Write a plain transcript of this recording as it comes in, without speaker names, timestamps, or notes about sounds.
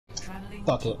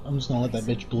Fuck it. I'm just gonna let that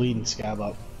bitch bleed and scab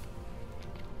up.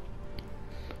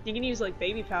 You can use like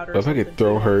baby powder. If I could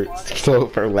throw her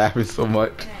laughing so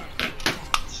much.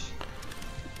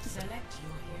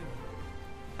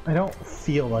 I don't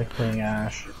feel like playing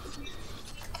Ashe.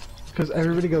 Because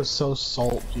everybody goes so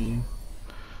salty.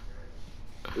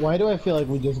 Why do I feel like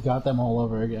we just got them all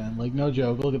over again? Like, no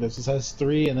joke, look at this. It says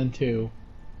 3 and then 2.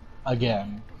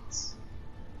 Again.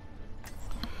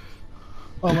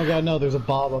 Oh my god, no, there's a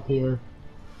Bob up here.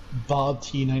 Bob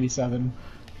T97.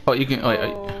 Oh, you can.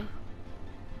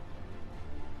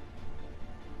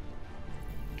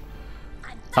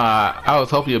 I was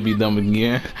hoping you'll be dumb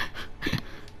again.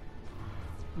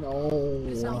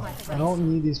 No, I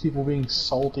don't need these people being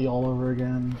salty all over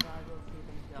again.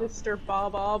 Mr.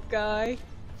 Bob guy.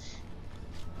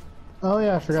 Oh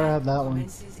yeah, I forgot I had that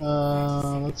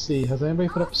one. Let's see, has anybody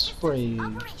put up sprays?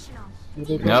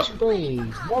 Anybody put up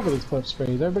sprays? Nobody's put up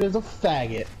sprays, everybody's a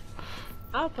faggot.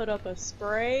 I'll put up a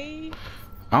spray.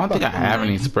 I don't think I have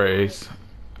any sprays.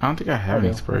 I don't think I have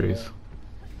any sprays.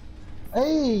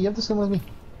 Hey, you have to swim with me.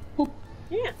 Boop.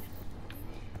 Yeah.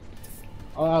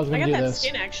 Oh, I was gonna do this. I got that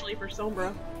skin actually for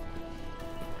Sombra.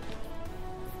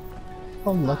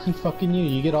 Oh, lucky fucking you.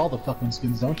 You get all the fucking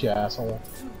skins, don't you, asshole?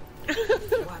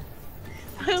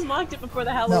 I unlocked it before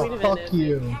the Halloween event fuck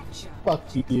you. Fuck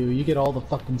you. You get all the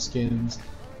fucking skins.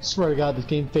 Swear to God, this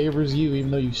game favors you even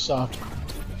though you suck.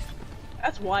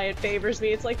 That's why it favors me.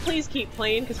 It's like, please keep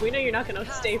playing, because we know you're not gonna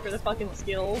stay for the fucking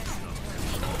skills.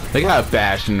 They got a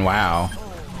Bastion, wow.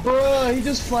 Bruh, he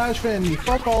just flash fanned me.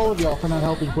 Fuck all of y'all for not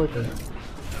helping quicker.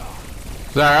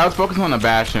 Sorry, I was focusing on the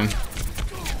Bastion.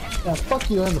 Yeah, fuck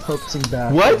you and the focusing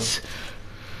Bastion. What?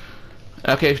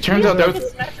 Okay, turns out there was...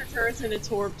 It's Smasher turrets and it's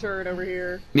Horb turret over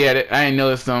here. Yeah, I didn't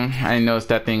notice them. I didn't notice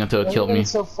that thing until it killed me.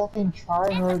 So fucking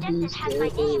tryhard these days.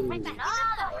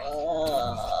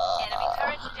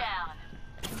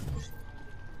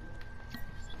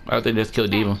 I thought they just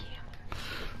killed Diva.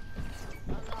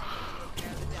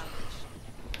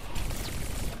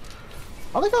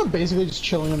 I think I'm basically just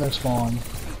chilling in their spawn.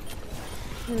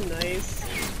 Nice.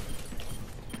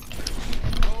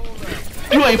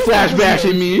 You ain't flash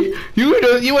bashing me. You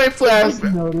ain't flash. Just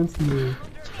noticed me.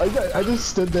 I just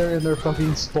stood there in their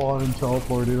fucking spawn and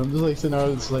teleported. I'm just like sitting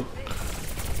there, just like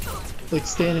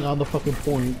standing on the fucking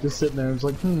point, just sitting there. I was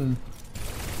like,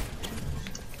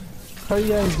 how are you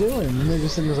guys doing? And they're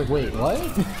just sitting there like, wait, what?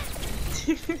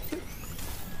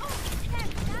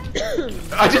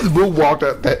 I just moonwalked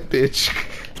at that bitch.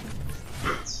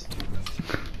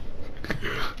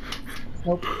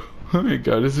 Nope. Oh my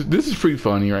god, this is pretty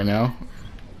funny right now.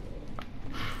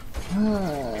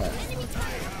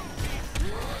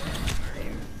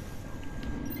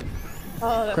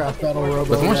 Oh, Craft battle robo.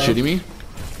 Was someone shooting me?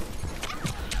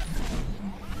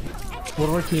 One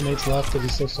of our teammates left because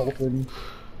he's so salted.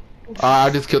 I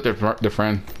just killed their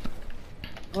friend.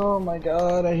 Oh my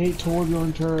god, I hate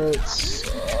Torbjorn turrets.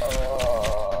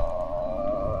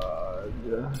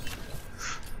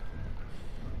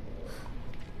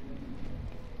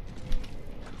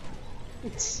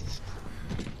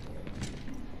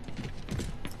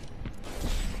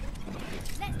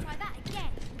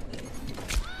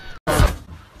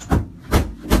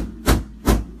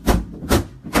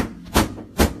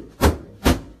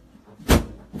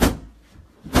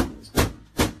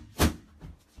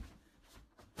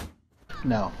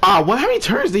 No. Ah, how many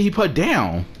turrets did he put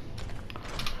down?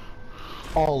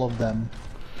 All of them.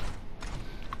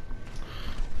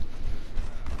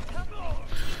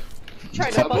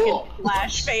 Trying to fucking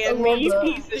flash fan me, you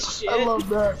piece of shit. I love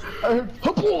that.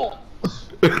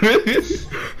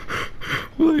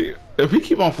 Like, if we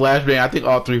keep on flashbang, I think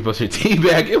all three of us should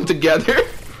teabag him together.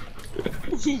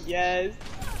 Yes.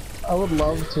 I would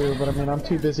love to, but I mean, I'm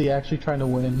too busy actually trying to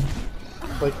win.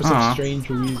 Like, for some strange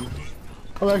reason.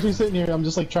 I'm actually sitting here, I'm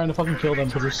just like trying to fucking kill them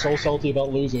because they're so salty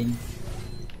about losing.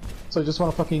 So I just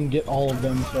want to fucking get all of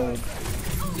them killed.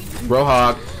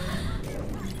 Rohawk.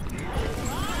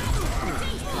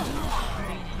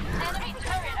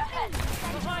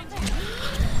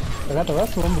 I got the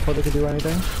rest of them before they could do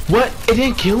anything. What? It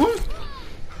didn't kill him?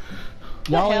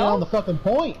 Y'all ain't on the fucking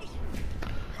point.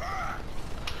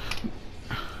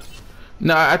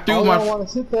 No, I threw my. I don't want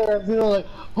to sit there and feel like,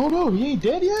 oh no, he ain't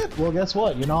dead yet? Well, guess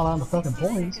what? You're not on the fucking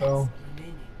point, so.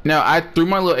 No, I threw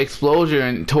my little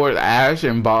explosion toward Ash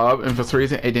and Bob, and for some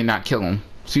reason, it did not kill him.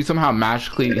 She somehow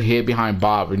magically hid behind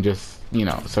Bob and just, you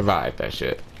know, survived that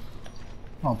shit.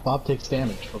 Well, Bob takes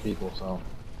damage for people, so.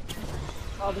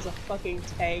 Bob is a fucking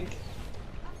tank.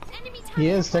 He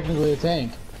is technically a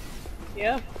tank.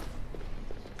 Yeah.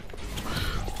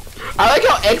 I like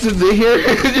how X is in here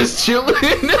just chilling.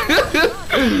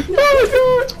 Oh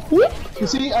my god! You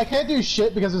see, I can't do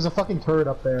shit because there's a fucking turret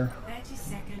up there. 30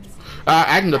 seconds.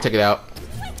 I can go take it out.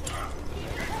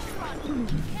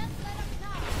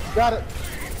 Got it.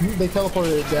 They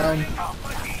teleported it down.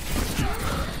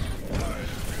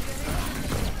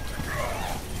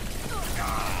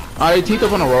 They teed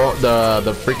up on the roll.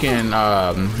 The freaking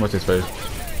what's his face?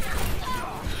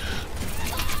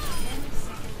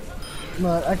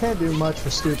 No, I can't do much for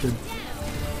stupid.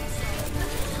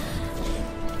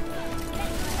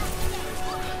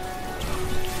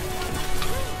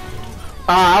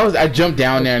 I jumped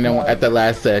down there and then at the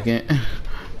last second.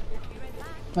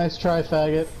 Nice try,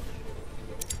 faggot.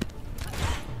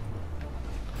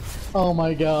 Oh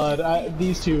my god,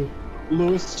 these two,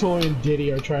 Lewis, Toy, and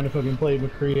Diddy are trying to fucking play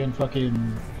McCree and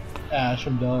fucking Ash.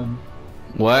 I'm done.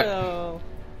 What? Oh.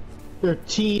 They're a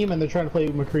team and they're trying to play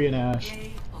McCree and Ash.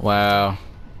 Wow.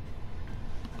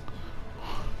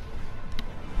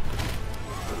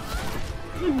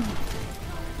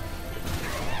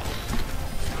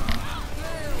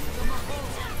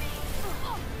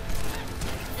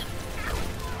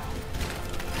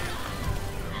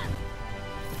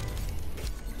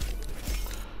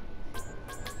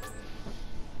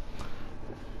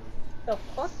 The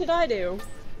fuck did I do?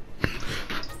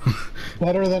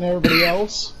 Better than everybody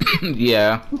else.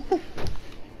 Yeah.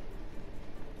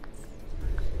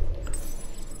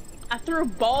 I threw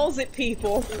balls at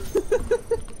people.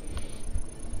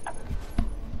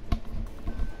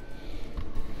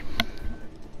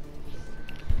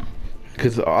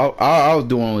 Cause all I was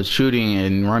doing was shooting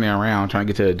and running around trying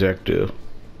to get to the objective.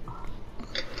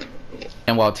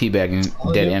 And while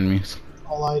teabagging dead enemies.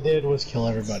 All I did was kill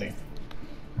everybody.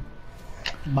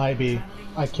 Maybe.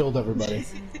 I killed everybody.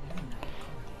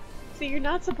 See, you're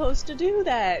not supposed to do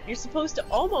that. You're supposed to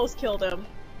almost kill them,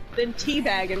 then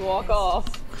teabag and walk off.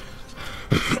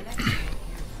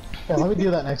 Yeah, let me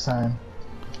do that next time.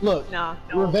 Look, Nah,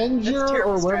 no, Revenger, that's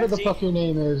terrible or whatever the strategy. fuck your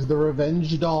name is, the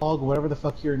Revenge Dog, whatever the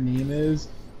fuck your name is,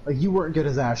 like, you weren't good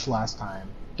as Ash last time.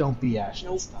 Don't be Ash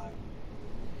this time.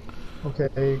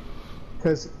 Okay?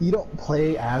 Because you don't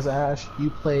play as Ash, you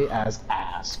play as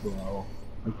ass, bro.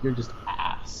 Like, you're just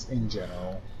ass in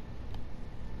general.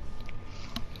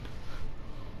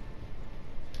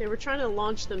 They were trying to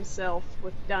launch themselves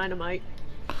with dynamite.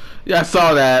 Yeah, I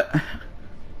saw that.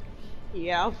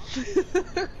 Yeah.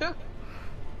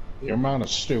 The amount of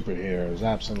stupid here is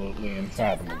absolutely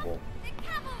unfathomable.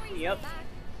 Yep.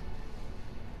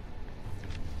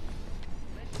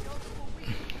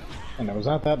 And it was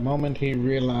at that moment he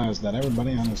realized that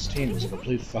everybody on his team was a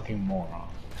complete fucking moron.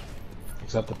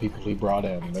 Except the people he brought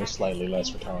in, they're slightly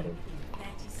less retarded. 30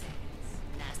 seconds.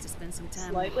 Nice to spend some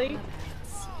time. Slightly?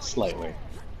 Slightly.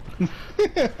 No,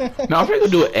 I'm probably gonna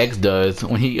do what X does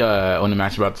when when the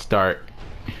match is about to start.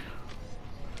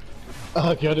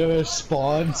 Go to their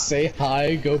spawn, say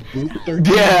hi, go boop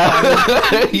 13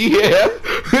 Yeah. Yeah.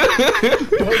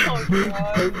 Go boop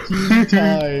 13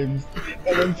 times,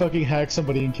 and then fucking hack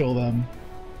somebody and kill them.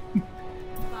 5,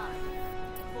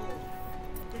 4,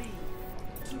 3,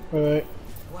 2, Alright.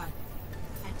 1.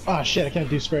 Ah shit, I can't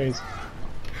do sprays.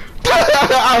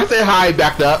 I say hi,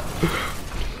 backed up.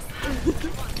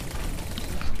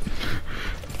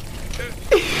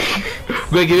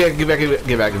 Wait, get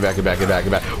back.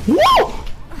 Woo!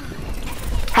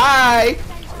 Hi!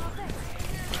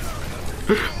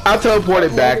 I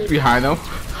teleported back behind them.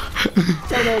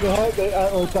 I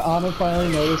know, the Ana finally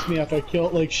noticed me after I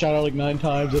killed, like, shot her like 9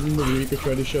 times, and then the Reaper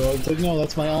tried to show up. It's like, no,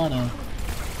 that's my Ana.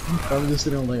 I'm just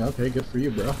sitting there like, okay, good for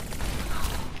you, bro.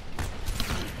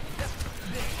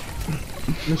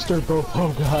 Mr.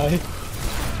 Bopo guy.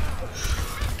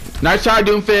 Nice try,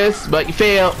 Doomfist, but you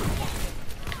failed.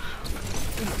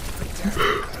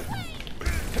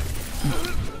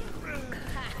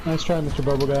 Nice try, Mr.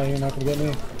 Bobo guy, you're not gonna get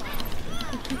me.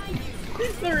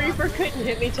 The Reaper couldn't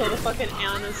hit me till the fucking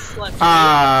Anna slept.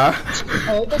 I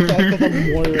like the fact that the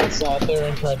Moira sat there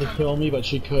and tried to kill me, but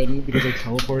she couldn't because I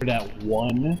teleported at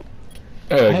 1.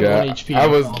 Oh I have god, 1 HP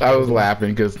I was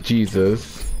laughing because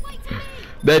Jesus,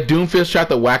 that Doomfist tried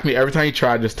to whack me every time he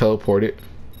tried. Just teleported.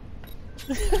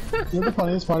 You know the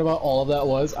funniest part about all of that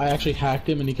was I actually hacked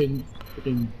him and he couldn't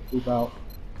freaking poop out.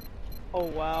 Oh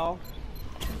wow.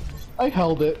 I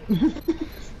held it.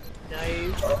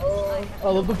 Nice. I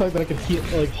love the fact that I could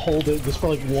hold it just for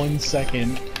like 1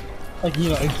 second, like, you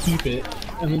know, and keep it,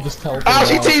 and then just teleport. Oh,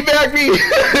 she out. teabagged me.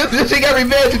 She got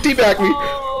revenge. She teabagged me.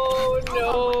 Oh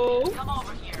no. Come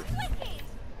over here.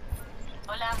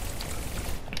 Hola.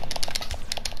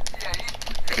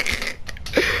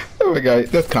 Oh my god,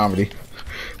 that's comedy.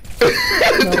 No,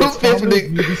 Doomfist it's me.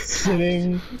 me just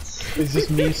sitting. It's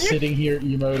just me sitting here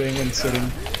emoting and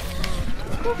sitting.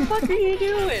 What the fuck are you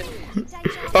doing?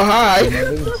 Oh, hi!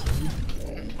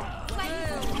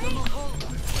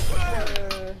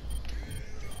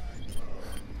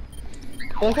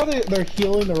 I like how they're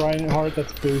healing the Reinhardt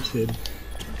that's boosted.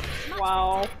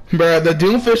 Wow. Bruh, the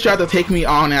Doomfish tried to take me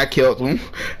on and I killed him.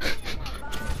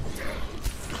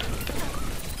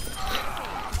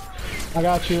 I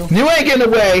got you. You ain't getting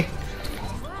away!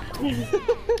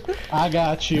 I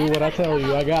got you. What I tell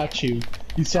you, I got you.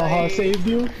 You saw how I saved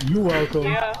you? You're welcome.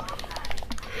 Yeah.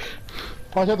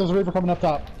 Watch out, there's a Reaper coming up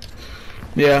top.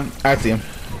 Yeah, I see him.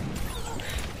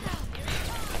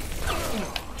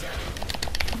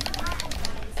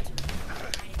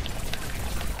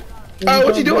 Oh,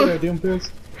 what you doing?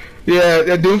 Doomfist. Yeah,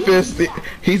 that Doomfist,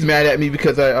 he's mad at me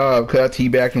because I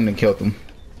teabagged him and killed him.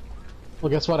 Well,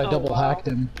 guess what? I double hacked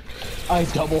him. I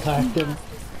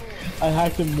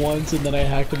hacked him once and then I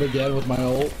hacked him again with my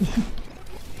ult.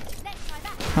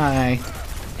 Hi.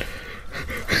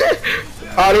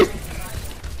 Oh,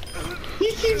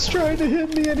 He keeps trying to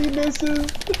hit me and he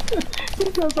misses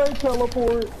because I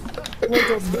teleport like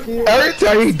a bitch. every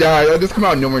time he dies, I just come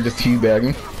out nowhere and just teabag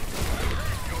him.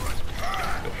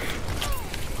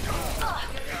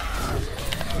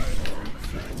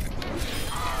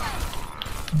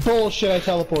 Bullshit, I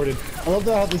teleported. I love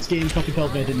how this game fucking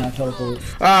tells me I did not teleport.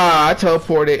 Ah, I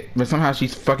teleported, but somehow she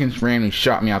fucking randomly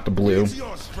shot me out the blue. That's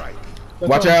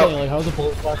Watch what I'm out. saying, like, how's a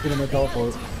bullet blocking in my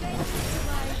teleport?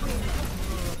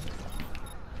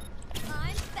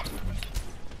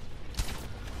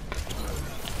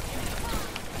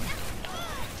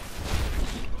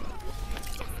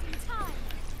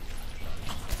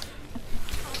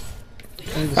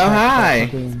 Oh, hi.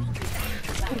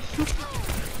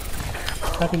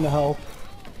 Hacking the health.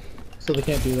 So they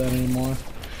can't do that anymore.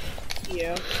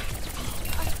 Yeah.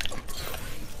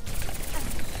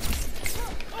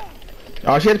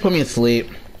 Oh, she had to put me in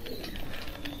sleep.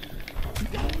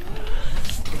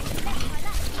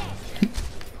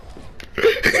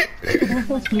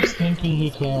 He keeps thinking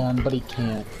he can, but he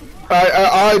can't. All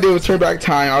I did was turn back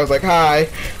time. I was like, hi.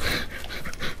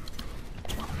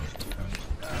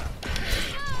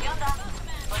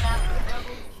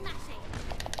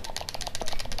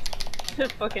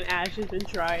 Fucking Ash has been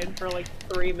trying for like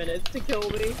 3 minutes to kill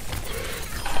me.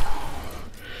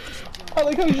 I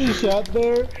like how you just sat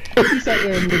there. He sat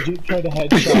there and legit tried to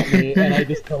headshot me, and I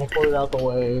just teleported out the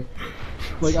way.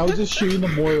 Like, I was just shooting the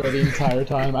Moira the entire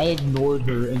time. I ignored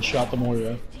her and shot the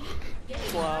Moira.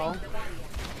 Wow.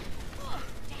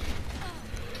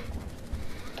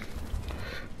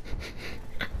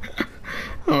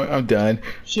 Oh, I'm done.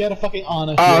 She had a fucking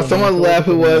Ana. Oh, someone left.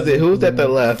 Who was it? Who was that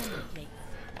left?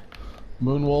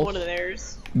 Moonwolf. One of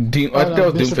theirs. I think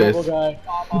that was Mr. Bubble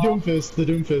Doomfist. Guy.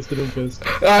 The Doomfist.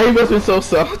 Ah, he must have been so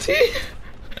salty.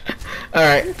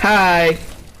 Alright, hi.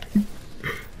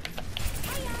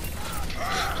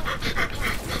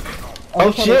 I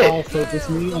like how they all shit. focus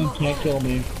me and can't kill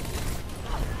me.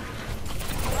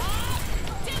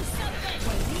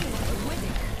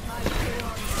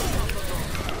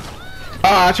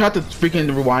 Oh, I tried to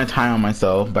freaking rewind time on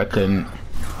myself, but I couldn't.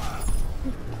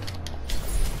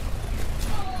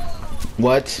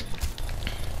 What?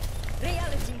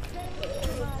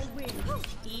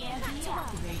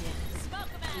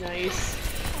 Nice.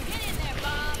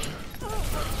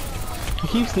 He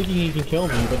keeps thinking he can kill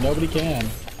me, but nobody can.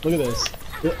 Look at this.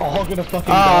 They're all gonna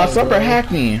fucking Ah, die, Supper bro.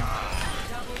 hacked me.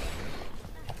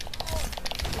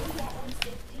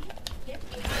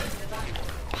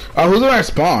 Oh, who's gonna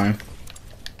spawn?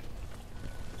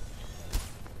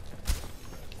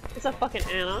 It's a fucking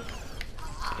Anna.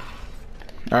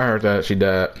 I heard that she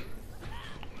died.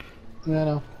 Yeah, I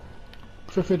know.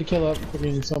 Feel free to kill up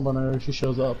fucking someone or she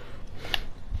shows up.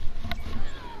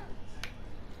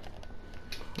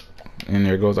 And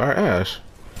there goes our Ash.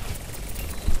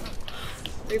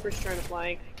 Reaper's trying to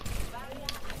flank.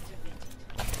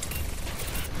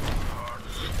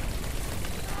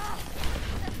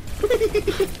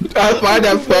 I find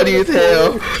that funny as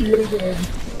hell.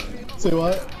 Say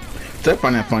what? I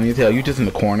find that funny as hell. You just in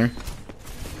the corner.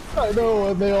 I know,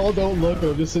 and they all don't look.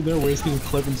 I'm just sitting there wasting a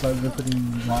clip inside of their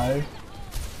fucking live.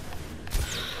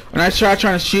 And I trying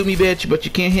to shoot me, bitch, but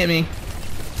you can't hit me.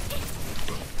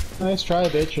 Nice try,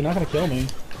 bitch. You're not gonna kill me.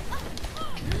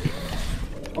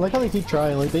 I like how they keep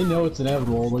trying. Like, they know it's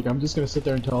inevitable. Like, I'm just gonna sit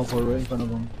there and teleport right in front of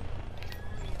them.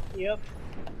 Yep.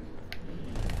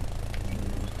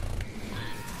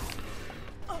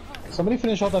 Somebody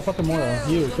finish off that fucking Moira.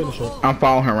 You, finish it. I'm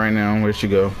following her right now. Where'd she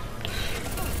go?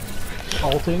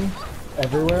 Ulting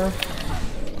everywhere.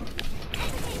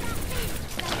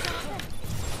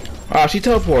 Oh, she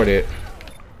teleported.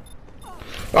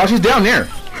 Oh, she's down there.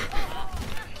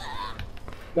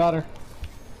 Got her.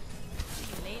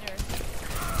 Later.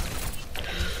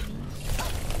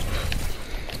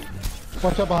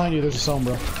 Watch out behind you, there's a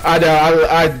Sombra.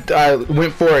 I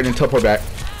went for it and teleport back.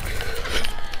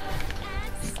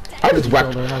 I just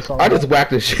whacked. I just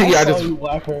whacked the shit. I I saw just. you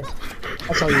whack her.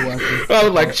 I saw you whack her. I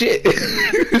was like, shit.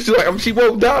 She's like, she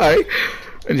won't die.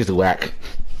 And just whack.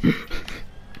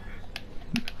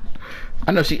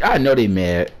 I know she. I know they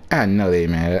mad. I know they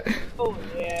mad. Oh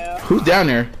yeah. Who's down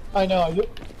there? I know.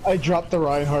 I dropped the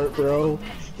Reinhardt, bro.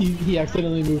 He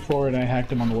accidentally moved forward, and I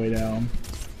hacked him on the way down.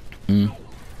 Mm.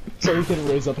 So he can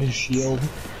raise up his shield.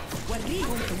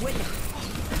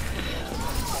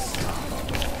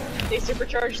 They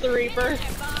supercharged the Reaper.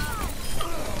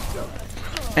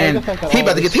 And he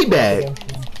about to get teabagged.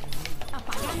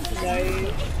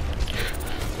 Nice.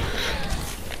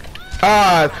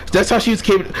 Ah, that's how she was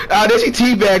capable. Ah, then she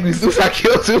teabagged me as soon as I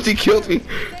killed her. She killed me.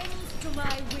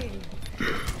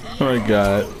 Oh my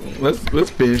god. Let's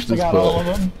finish I this got all of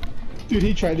book. them. Dude,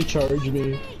 he tried to charge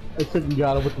me. I freaking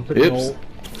got him with the freaking Oops. ult.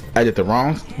 I did the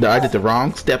wrong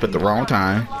step at the wrong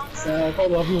time. I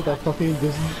love you with that fucking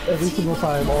this every single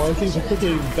time. All I see is a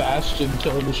freaking Bastion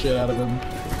killing the shit out of him.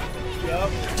 Yup.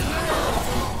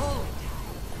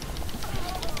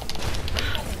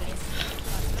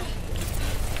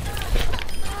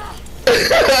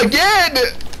 Again!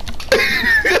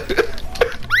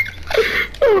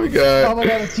 Oh my god. Oh my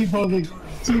god, it's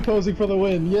T-posing for the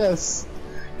win. Yes.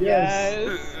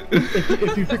 Yes.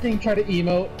 If you freaking try to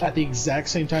emote at the exact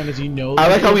same time as you know. I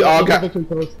like how we all got. Look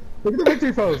at the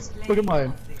victory pose. Look at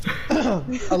mine. I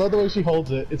love the way she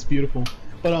holds it. It's beautiful.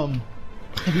 But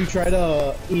if you try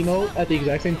to emote at the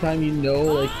exact same time you know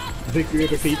like victory or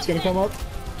defeat's gonna come up,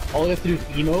 all you have to do is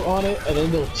emote on it, and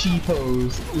then they'll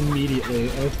T-pose immediately,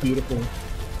 and it's beautiful.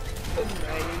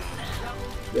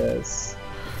 Yes.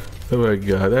 Oh my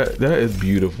god, that is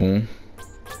beautiful.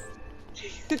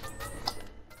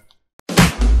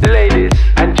 Ladies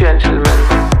and gentlemen.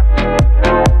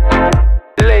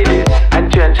 Ladies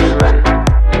and gentlemen.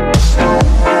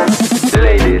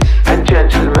 Ladies and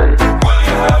gentlemen.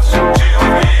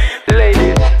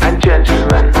 Ladies and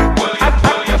gentlemen.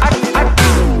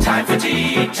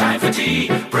 Time for tea,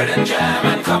 bread and jam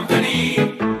and company.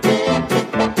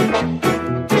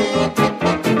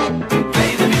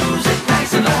 Play the music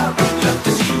nice and loud. Love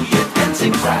to see you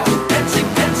dancing crowd. Dancing,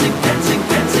 dancing, dancing,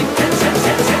 dancing, dancing,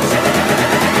 dancing,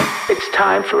 dancing. It's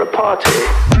time for a party.